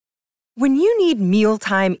When you need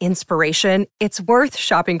mealtime inspiration, it's worth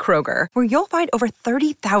shopping Kroger, where you'll find over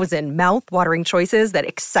 30,000 mouth-watering choices that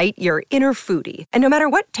excite your inner foodie. And no matter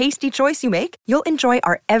what tasty choice you make, you'll enjoy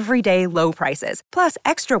our everyday low prices, plus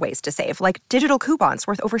extra ways to save, like digital coupons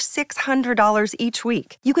worth over $600 each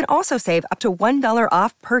week. You can also save up to $1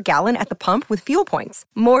 off per gallon at the pump with fuel points.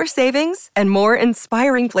 More savings and more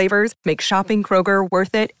inspiring flavors make shopping Kroger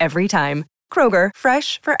worth it every time. Kroger,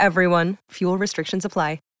 fresh for everyone. Fuel restrictions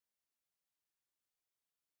apply.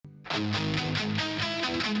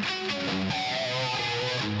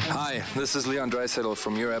 Hi, this is Leon Draisaitl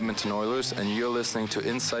from your Edmonton Oilers, and you're listening to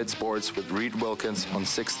Inside Sports with Reed Wilkins on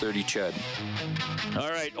 630 CHED. All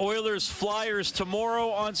right, Oilers Flyers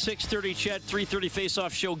tomorrow on 630 CHED, 3:30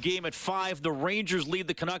 face-off show, game at 5. The Rangers lead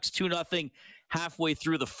the Canucks 2-0 halfway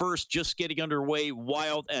through the first, just getting underway.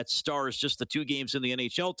 Wild at Stars, just the two games in the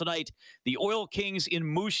NHL tonight. The Oil Kings in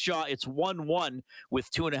Moose Jaw, it's 1-1 with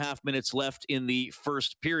 2.5 minutes left in the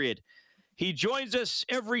first period. He joins us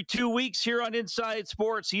every 2 weeks here on Inside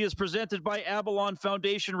Sports. He is presented by Avalon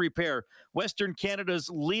Foundation Repair, Western Canada's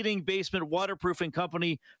leading basement waterproofing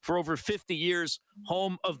company for over 50 years,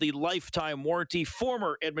 home of the lifetime warranty.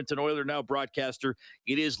 Former Edmonton Oiler, now broadcaster.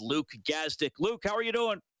 It is Luke Gazdic. Luke, how are you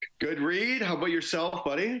doing? Good, Reed. How about yourself,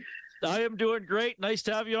 buddy? I am doing great. Nice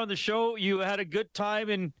to have you on the show. You had a good time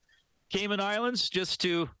in Cayman Islands, just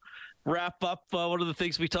to wrap up one of the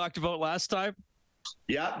things we talked about last time.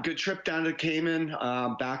 Yeah, good trip down to Cayman,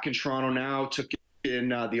 back in Toronto now. Took in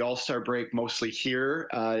the All-Star break mostly here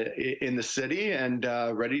in the city, and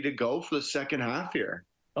ready to go for the second half here.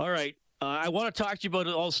 All right. I want to talk to you about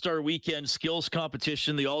an All-Star weekend skills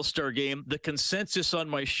competition, the All-Star game. The consensus on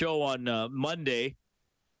my show on Monday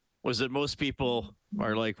was that most people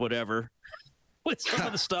are like, whatever, with some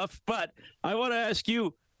of the stuff. But I want to ask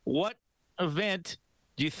you, what event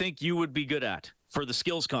do you think you would be good at for the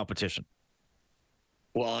skills competition?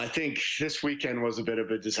 Well, I think this weekend was a bit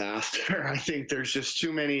of a disaster. I think there's just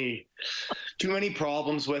too many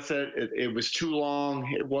problems with it. It was too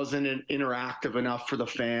long. It wasn't interactive enough for the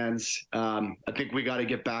fans. I think we got to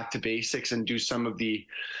get back to basics and do some of the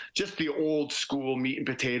old school meat and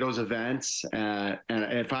potatoes events. And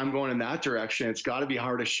if I'm going in that direction, it's got to be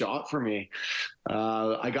hardest shot for me.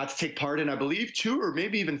 I got to take part in, I believe, 2 or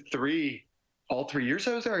maybe even 3, all 3 years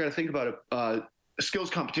I was there. I got to think about it. Skills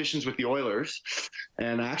competitions with the Oilers,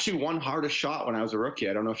 and I actually won hardest shot when I was a rookie.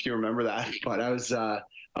 I don't know if you remember that, but I was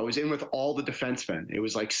in with all the defensemen. It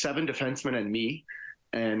was like 7 defensemen and me,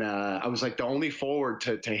 and I was like the only forward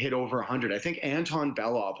to hit over 100. I think Anton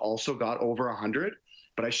Belov also got over 100,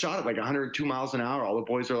 but I shot at like 102 miles an hour. All the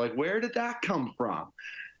boys are like, "Where did that come from?"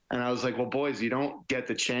 And I was like, "Well, boys, you don't get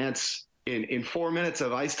the chance in 4 minutes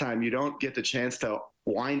of ice time. You don't get the chance to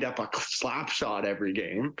wind up a slap shot every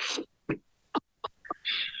game."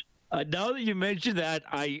 Now that you mentioned that,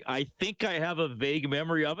 I think I have a vague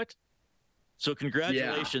memory of it. So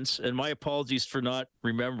congratulations, and my apologies for not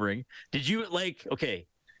remembering. Did you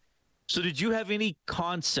did you have any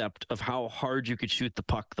concept of how hard you could shoot the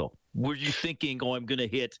puck, though? Were you thinking, I'm going to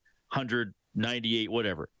hit 198,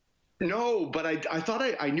 whatever? No, but I thought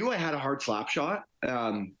I knew I had a hard slap shot.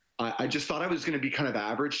 I just thought I was going to be kind of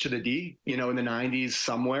average to the D, in the 90s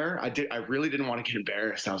somewhere. I really didn't want to get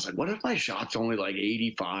embarrassed. I was like, what if my shot's only like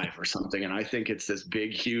 85 or something? And I think it's this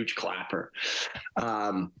big, huge clapper.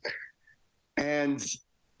 And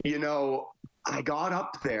I got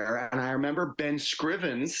up there, and I remember Ben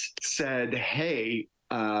Scrivens said, hey,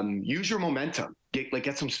 use your momentum.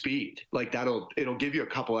 Get some speed. Like it'll give you a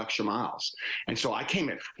couple extra miles. And so I came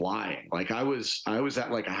in flying. Like I was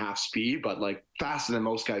at like a half speed, but like faster than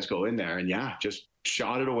most guys go in there. And just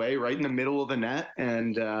shot it away right in the middle of the net.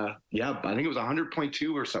 And I think it was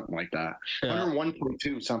 100.2 or something like that.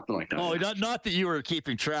 101.2, something like that. Oh, not that you were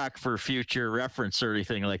keeping track for future reference or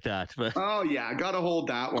anything like that. But oh yeah, I gotta hold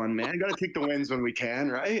that one, man. Gotta take the wins when we can,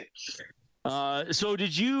 right? So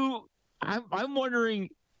did you? I'm wondering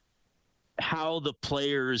how the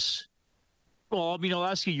players, I'll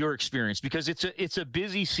ask you your experience, because it's a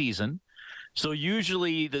busy season. So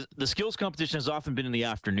usually the skills competition has often been in the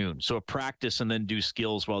afternoon. So a practice and then do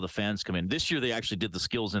skills while the fans come in. This year they actually did the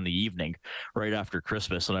skills in the evening right after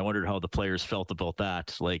Christmas. And I wondered how the players felt about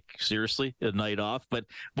that. Like, seriously, a night off? But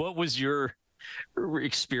what was your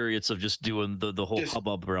experience of just doing the whole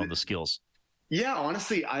hubbub around the skills? Yeah,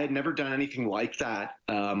 honestly, I had never done anything like that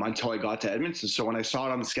until I got to Edmonton. So when I saw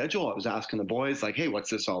it on the schedule, I was asking the boys, like, hey, what's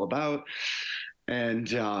this all about?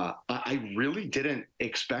 And I really didn't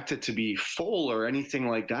expect it to be full or anything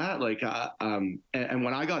like that. Like, and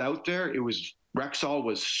when I got out there, it was Rexall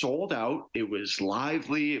was sold out. It was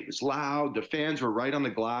lively. It was loud. The fans were right on the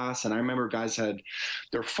glass. And I remember guys had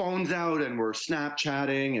their phones out and were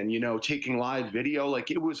Snapchatting and, taking live video. Like,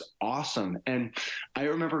 it was awesome. And I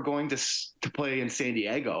remember going to play in San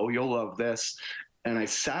Diego. You'll love this. And I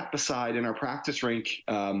sat beside in our practice rink,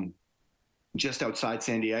 just outside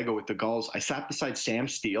San Diego with the Gulls. I sat beside Sam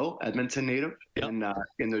Steele, Edmonton native, yep. in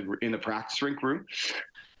the practice rink room.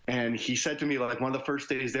 And he said to me, like, one of the first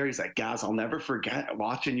days there, he's like, Gaz, I'll never forget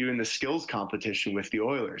watching you in the skills competition with the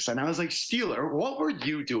Oilers. And I was like, Steeler, what were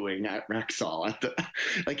you doing at Rexall?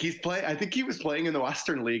 I think he was playing in the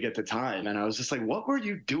Western League at the time. And I was just like, what were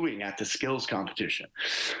you doing at the skills competition?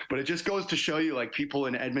 But it just goes to show you, like, people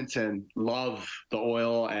in Edmonton love the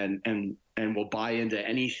Oil and will buy into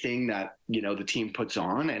anything that, the team puts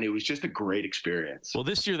on. And it was just a great experience. Well,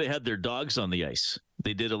 this year they had their dogs on the ice.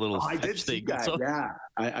 They did a little I did see that. So. Yeah,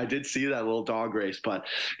 I did see that little dog race, but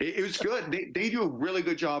it was good. They do a really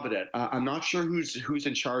good job at it. I'm not sure who's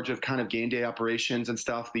in charge of kind of game day operations and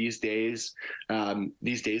stuff these days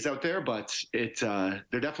out there, but they're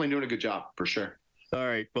definitely doing a good job for sure. All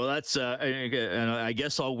right. Well, that's and I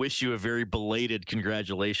guess I'll wish you a very belated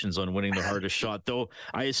congratulations on winning the hardest shot, though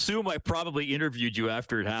I assume I probably interviewed you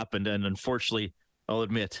after it happened. And unfortunately, I'll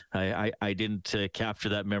admit, I didn't capture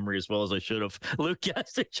that memory as well as I should have. Luke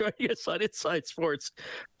Gazdic joining us on Inside Sports.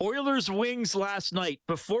 Oilers Wings last night.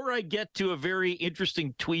 Before I get to a very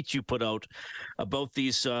interesting tweet you put out about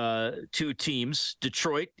these two teams,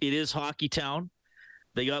 Detroit, it is Hockey Town.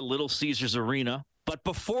 They got Little Caesars Arena. But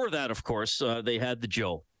before that, of course, they had the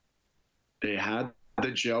Joe. They had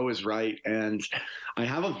the Joe is right. And I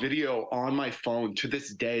have a video on my phone to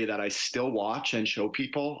this day that I still watch and show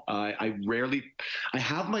people. I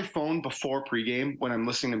have my phone before pregame when I'm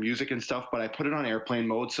listening to music and stuff, but I put it on airplane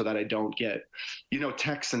mode so that I don't get,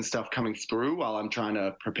 texts and stuff coming through while I'm trying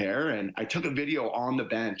to prepare. And I took a video on the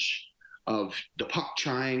bench of the puck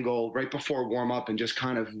triangle right before warm up and just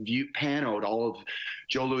kind of panoed all of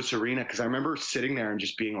Joe Louis Arena. Cause I remember sitting there and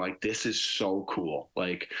just being like, this is so cool.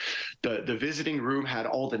 Like the visiting room had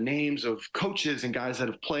all the names of coaches and guys that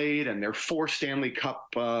have played and their 4 Stanley Cup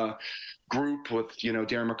group with,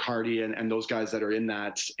 Darren McCarty and those guys that are in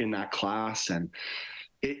that class. And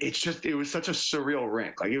it was such a surreal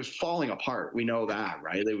rink. Like it was falling apart. We know that,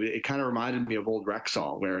 right? It kind of reminded me of old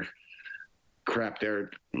Rexall where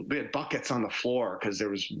we had buckets on the floor because there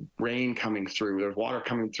was rain coming through. There was water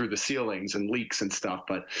coming through the ceilings and leaks and stuff.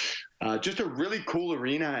 But just a really cool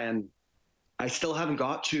arena. And I still haven't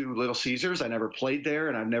got to Little Caesars. I never played there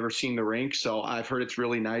and I've never seen the rink. So I've heard it's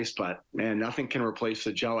really nice. But, man, nothing can replace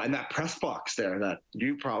the Joe. And that press box there that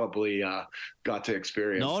you probably got to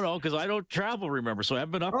experience. No, because I don't travel, remember. So I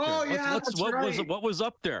haven't been up there. Oh, yeah, What was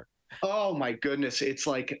up there? Oh, my goodness. It's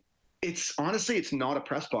like – honestly, it's not a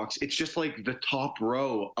press box. It's just like the top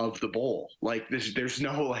row of the bowl. Like there's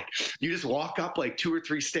no, like, you just walk up like 2 or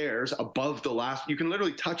 3 stairs above the last, you can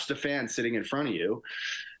literally touch the fan sitting in front of you.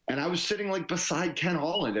 And I was sitting like beside Ken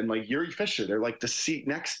Holland and like Yuri Fisher. They're like the seat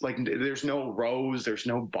next, like there's no rows, there's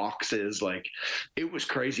no boxes. Like it was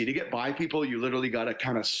crazy to get by people. You literally got to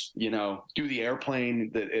kind of, do the airplane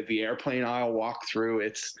aisle walk through.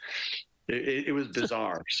 It was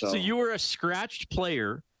bizarre. So you were a scratched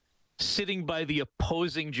player sitting by the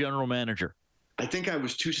opposing general manager. I think I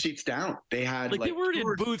was 2 seats down. They had they weren't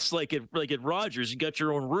in booths like at Rogers. You got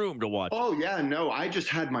your own room to watch. Oh yeah, no, I just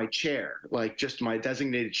had my chair, like just my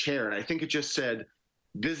designated chair, and I think it just said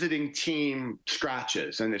visiting team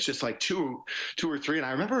scratches, and it's just like two or three. And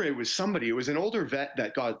I remember it was an older vet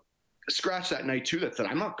that got scratched that night too. That said,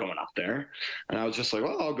 I'm not going up there, and I was just like,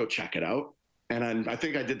 well, I'll go check it out. And I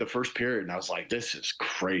think I did the first period, and I was like, this is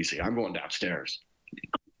crazy. I'm going downstairs.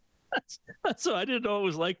 So I didn't know it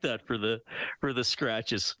was like that for the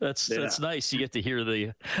scratches. That's nice. You get to hear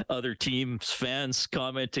the other team's fans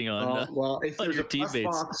commenting on if there's a press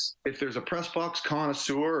box, if there's a press box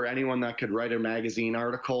connoisseur or anyone that could write a magazine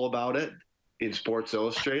article about it in Sports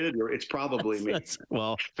Illustrated, it's probably me.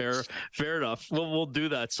 Fair enough. We'll do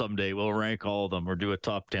that someday. We'll rank all of them or do a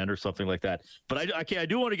top 10 or something like that. But I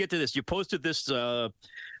do want to get to this. You posted this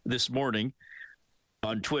this morning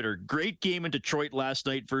on Twitter. Great game in Detroit last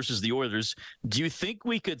night versus the Oilers. Do you think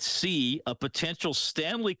we could see a potential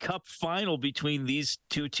Stanley Cup final between these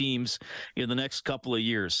two teams in the next couple of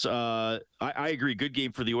years? I agree. Good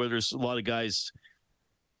game for the Oilers. A lot of guys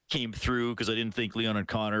came through because I didn't think Leon and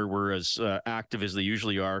Connor were as active as they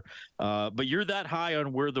usually are. But you're that high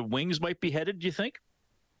on where the Wings might be headed, do you think?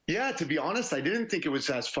 Yeah, to be honest, I didn't think it was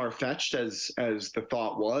as far-fetched as the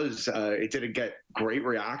thought was. It didn't get great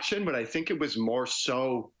reaction, but I think it was more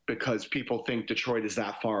so because people think Detroit is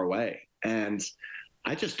that far away. And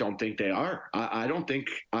I just don't think they are. I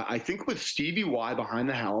think with Stevie Y behind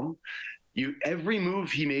the helm, every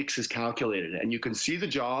move he makes is calculated, and you can see the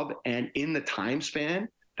job. And in the time span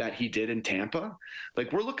that he did in Tampa,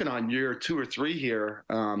 like we're looking on year 2 or 3 here.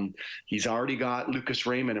 He's already got Lucas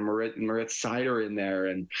Raymond and Moritz Seider in there,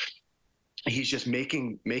 and he's just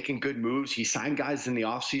making good moves. He signed guys in the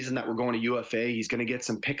offseason that were going to UFA. He's going to get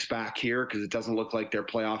some picks back here because it doesn't look like their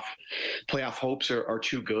playoff hopes are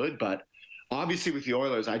too good. But obviously with the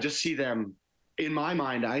Oilers, I just see them, in my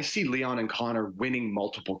mind, I see Leon and Connor winning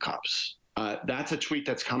multiple cups. That's a tweet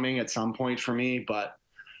that's coming at some point for me, but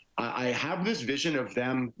I have this vision of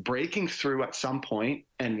them breaking through at some point.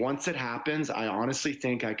 And once it happens, I honestly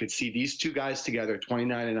think I could see these two guys together,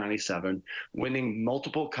 29 and 97, winning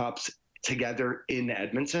multiple cups together in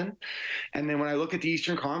Edmonton. And then when I look at the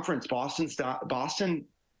Eastern Conference, Boston,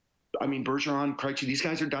 I mean, Bergeron, Krejci, these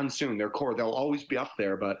guys are done soon. They're core. They'll always be up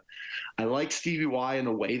there. But I like Stevie Y and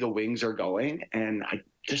the way the Wings are going. And I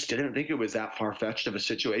just didn't think it was that far-fetched of a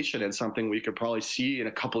situation and something we could probably see in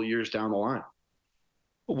a couple of years down the line.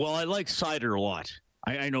 Well, I like Seider a lot.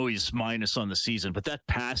 I know he's minus on the season, but that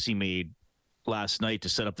pass he made last night to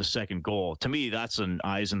set up the second goal, to me, that's an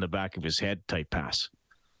eyes in the back of his head type pass.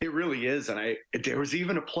 It really is. And there was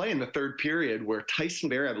even a play in the third period where Tyson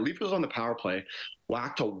Barrie, I believe it was on the power play,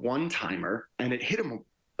 whacked a one-timer, and it hit him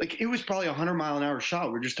like it was probably a 100-mile-an-hour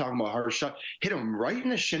shot. We're just talking about a hard shot. Hit him right in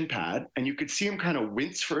the shin pad, and you could see him kind of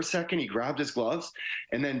wince for a second. He grabbed his gloves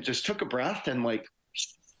and then just took a breath and like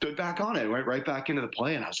stood back on it, went right back into the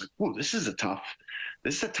play. And I was like, "Whoa, this is a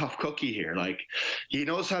tough cookie here." Like, he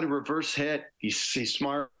knows how to reverse hit. He's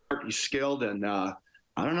smart, he's skilled, and I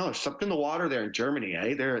don't know, there's something in the water there in Germany,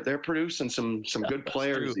 eh? They're producing some good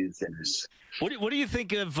players these days. What do you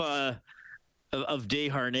think of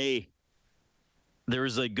Desharnais? There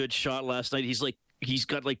was a good shot last night. He's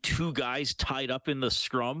got like 2 guys tied up in the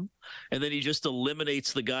scrum, and then he just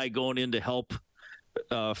eliminates the guy going in to help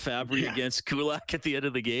Fabry against Kulak at the end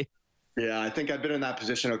of the game. Yeah, I think I've been in that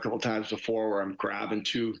position a couple of times before where I'm grabbing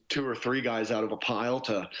two or three guys out of a pile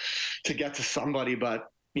to get to somebody.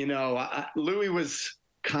 But, you know, Louis was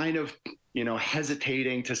kind of, you know,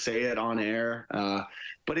 hesitating to say it on air.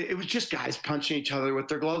 But it was just guys punching each other with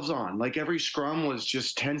their gloves on. Like every scrum was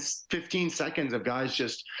just 10, 15 seconds of guys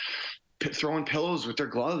just throwing pillows with their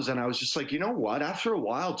gloves. And I was just like, you know what, after a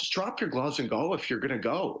while, just drop your gloves and go if you're going to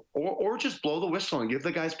go, or just blow the whistle and give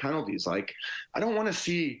the guys penalties. Like, I don't want to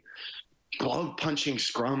see glove punching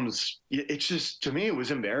scrums. It's just, to me, it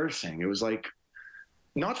was embarrassing. It was like,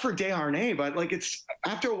 not for Desharnais, but like, it's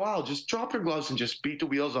after a while, just drop your gloves and just beat the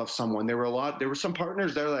wheels off someone. There were some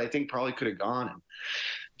partners there that I think probably could have gone. And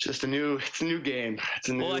it's a new game.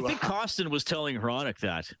 Well, I think Kostin was telling Hronek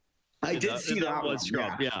that. I did see that one.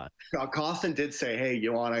 Yeah. Kostin did say, "Hey,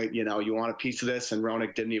 you want a piece of this?" And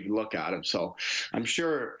Hronek didn't even look at him. So I'm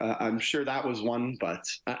sure that was one. But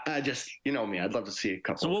I just, you know me, I'd love to see a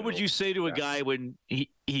couple. So what would you say to a guy when if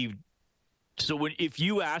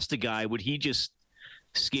you asked a guy, would he just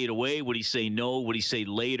skate away? Would he say no? Would he say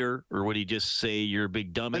later, or would he just say you're a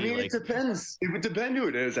big dummy? I mean, it depends. It would depend who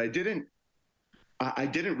it is. I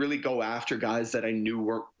didn't really go after guys that I knew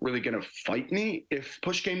weren't really going to fight me if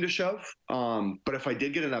push came to shove. But if I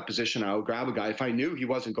did get in that position, I would grab a guy if I knew he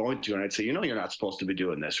wasn't going to, and I'd say, you know, you're not supposed to be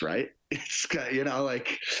doing this, right? It's, you know,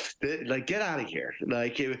 like get out of here.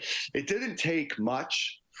 Like it didn't take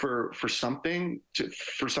much for something to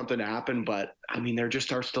happen. But I mean, there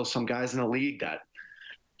just are still some guys in the league that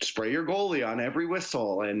spray your goalie on every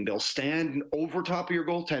whistle, and they'll stand over top of your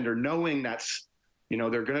goaltender knowing that's, you know,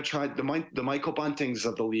 they're going to try the Michael Buntings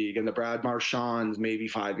of the league and the Brad Marchands maybe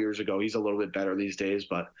 5 years ago. He's a little bit better these days,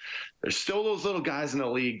 but there's still those little guys in the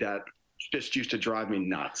league that just used to drive me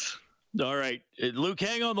nuts. All right. Luke,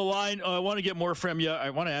 hang on the line. I want to get more from you. I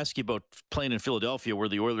want to ask you about playing in Philadelphia, where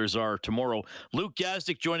the Oilers are tomorrow. Luke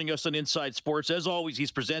Gazdic joining us on Inside Sports. As always,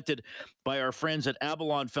 he's presented by our friends at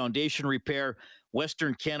Avalon Foundation Repair,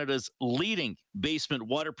 Western Canada's leading basement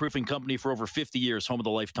waterproofing company for over 50 years, home of the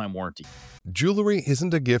lifetime warranty. Jewelry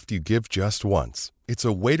isn't a gift you give just once. It's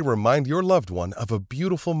a way to remind your loved one of a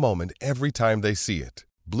beautiful moment every time they see it.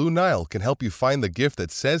 Blue Nile can help you find the gift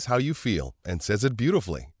that says how you feel and says it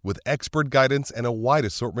beautifully, with expert guidance and a wide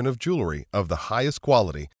assortment of jewelry of the highest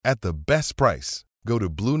quality at the best price. Go to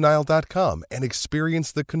BlueNile.com and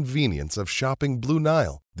experience the convenience of shopping Blue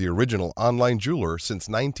Nile, the original online jeweler since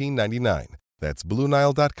 1999. That's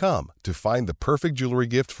BlueNile.com to find the perfect jewelry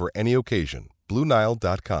gift for any occasion.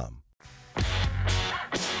 BlueNile.com.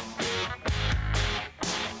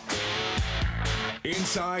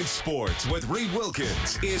 Inside Sports with Reed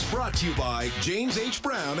Wilkins is brought to you by James H.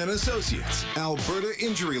 Brown and Associates, Alberta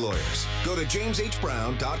Injury Lawyers. Go to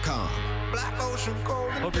jameshbrown.com.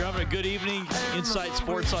 Hope you're having a good evening. Inside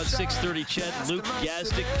Sports on 630 CHED. Luke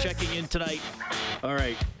Gazdic checking in tonight. All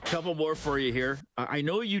right, a couple more for you here. I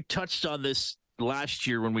know you touched on this last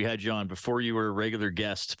year when we had you on before you were a regular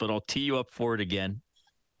guest, but I'll tee you up for it again.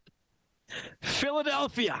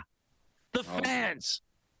 Philadelphia, the fans.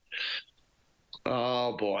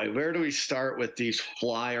 Oh boy, where do we start with these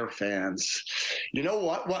Flyer fans? You know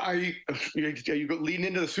what? What are you leading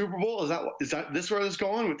into the Super Bowl? Is that this where this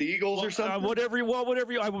going with the Eagles or something? Whatever you want.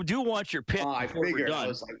 I do want your pick. I figured. I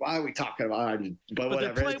was like, why are we talking about it? But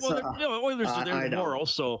whatever. Oilers are there tomorrow,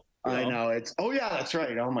 so I know it's. Oh yeah, that's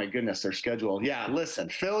right. Oh my goodness, their schedule. Yeah, listen,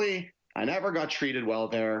 Philly. I never got treated well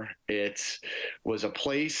there. It was a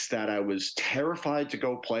place that I was terrified to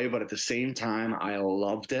go play, but at the same time, I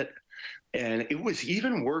loved it. And it was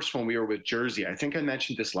even worse when we were with Jersey. I think I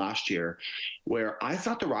mentioned this last year, where I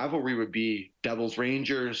thought the rivalry would be Devils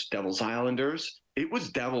Rangers, Devils Islanders. It was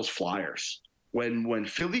Devils Flyers. When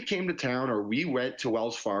Philly came to town, or we went to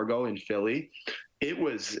Wells Fargo in Philly, it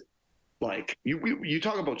was like you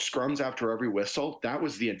talk about scrums after every whistle. That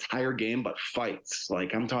was the entire game, but fights.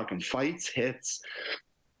 Like I'm talking fights, hits.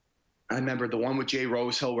 I remember the one with Jay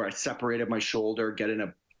Rosehill where I separated my shoulder, getting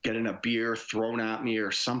a beer thrown at me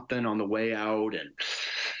or something on the way out. And,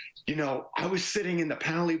 you know, I was sitting in the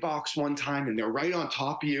penalty box one time and they're right on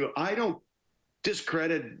top of you. I don't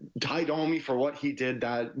discredit Ty Domi for what he did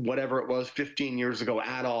that, whatever it was 15 years ago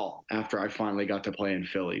at all, after I finally got to play in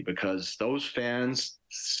Philly, because those fans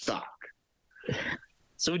suck.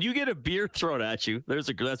 So when you get a beer thrown at you, that's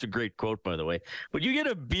a great quote, by the way. When you get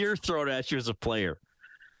a beer thrown at you as a player,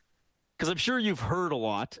 because I'm sure you've heard a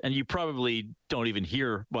lot, and you probably don't even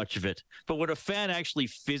hear much of it. But when a fan actually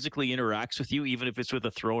physically interacts with you, even if it's with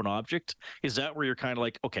a thrown object, is that where you're kind of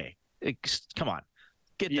like, okay, come on,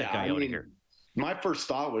 get that guy out of here? My first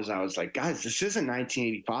thought was, I was like, guys, this isn't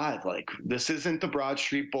 1985. Like, this isn't the Broad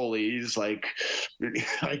Street Bullies. Like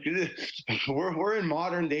we're in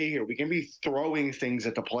modern day here. We can be throwing things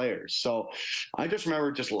at the players. So I just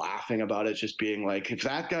remember just laughing about it, just being like, if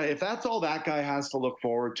that's all that guy has to look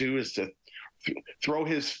forward to is to throw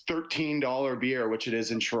his $13 beer, which it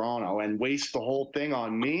is in Toronto, and waste the whole thing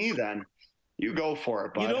on me, then you go for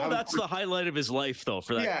it. But you know, that's the highlight of his life, though,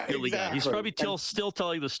 for that Philly guy. He's probably still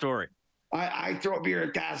telling the story. I throw a beer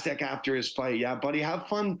at Gazdic after his fight. Yeah, buddy, have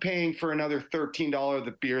fun paying for another $13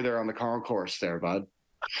 the beer there on the concourse there, bud.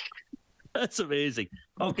 That's amazing.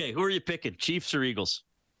 Okay, who are you picking, Chiefs or Eagles?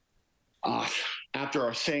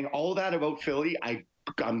 After saying all that about Philly, I'm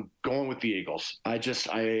going with the Eagles. I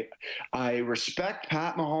respect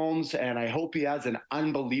Pat Mahomes, and I hope he has an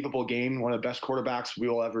unbelievable game, one of the best quarterbacks we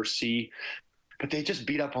will ever see. But they just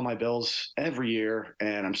beat up on my Bills every year,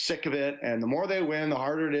 and I'm sick of it. And the more they win, the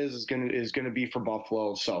harder it is going to be for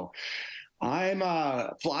Buffalo. So I'm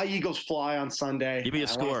fly Eagles fly on Sunday. Give me a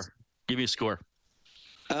score.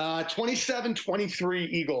 27-23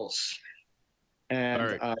 Eagles. And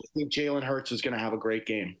right. I think Jalen Hurts is going to have a great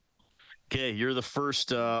game. Okay, you're the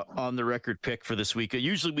first on the record pick for this week.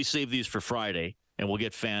 Usually we save these for Friday, and we'll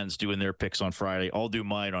get fans doing their picks on Friday. I'll do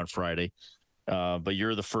mine on Friday. But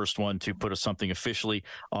you're the first one to put something officially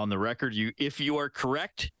on the record. If you are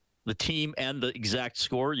correct, the team and the exact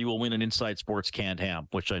score, you will win an Inside Sports canned ham,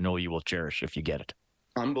 which I know you will cherish if you get it.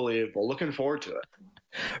 Unbelievable. Looking forward to it.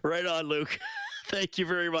 Right on, Luke. Thank you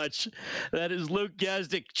very much. That is Luke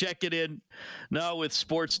Gazdic checking in now with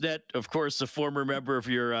Sportsnet. Of course, a former member of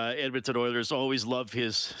your Edmonton Oilers. Always love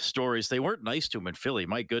his stories. They weren't nice to him in Philly.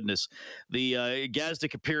 My goodness. The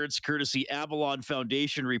Gazdic appearance courtesy Avalon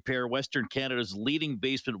Foundation Repair, Western Canada's leading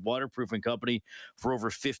basement waterproofing company for over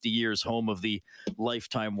 50 years, home of the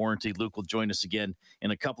lifetime warranty. Luke will join us again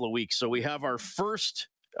in a couple of weeks. So we have our first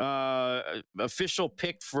official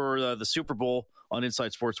pick for the Super Bowl on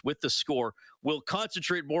Inside Sports with the score. We'll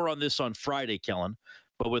concentrate more on this on Friday, Kellen,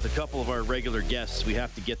 but with a couple of our regular guests, we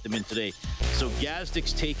have to get them in today. So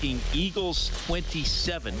Gazdic's taking Eagles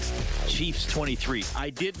 27, Chiefs 23. I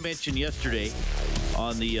did mention yesterday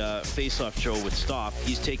on the face-off show with Stoff,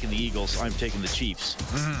 he's taking the Eagles, I'm taking the Chiefs.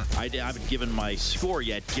 I haven't given my score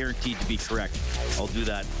yet, guaranteed to be correct. I'll do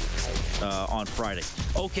that on Friday.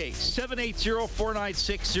 Okay,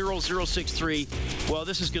 780-496-0063. Well,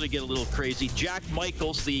 this is going to get a little crazy. Jack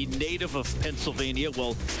Michaels, the native of Pennsylvania,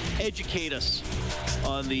 will educate us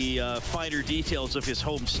on the finer details of his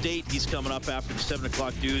home state. He's coming up after the 7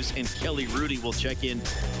 o'clock news, and Kelly Rudy will check in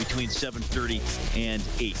between 7:30 and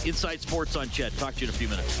 8. Inside Sports on Chet. Talk to you in a few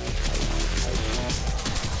minutes.